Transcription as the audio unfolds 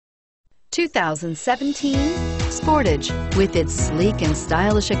2017 Sportage. With its sleek and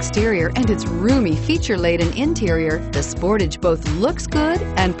stylish exterior and its roomy feature-laden interior, the Sportage both looks good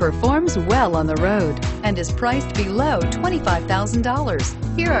and performs well on the road and is priced below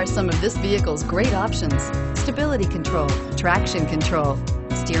 $25,000. Here are some of this vehicle's great options: stability control, traction control,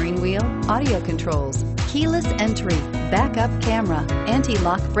 steering wheel audio controls, keyless entry, backup camera,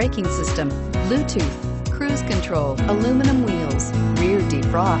 anti-lock braking system, Bluetooth, cruise control, aluminum wheels, rear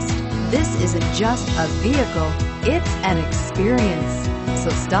defrost. This isn't just a vehicle, it's an experience. So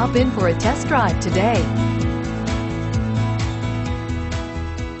stop in for a test drive today.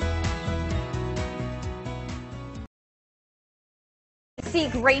 See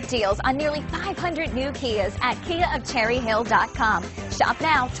great deals on nearly 500 new Kias at KiaofCherryHill.com. Shop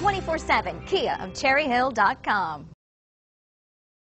now 24/7, KiaofCherryHill.com.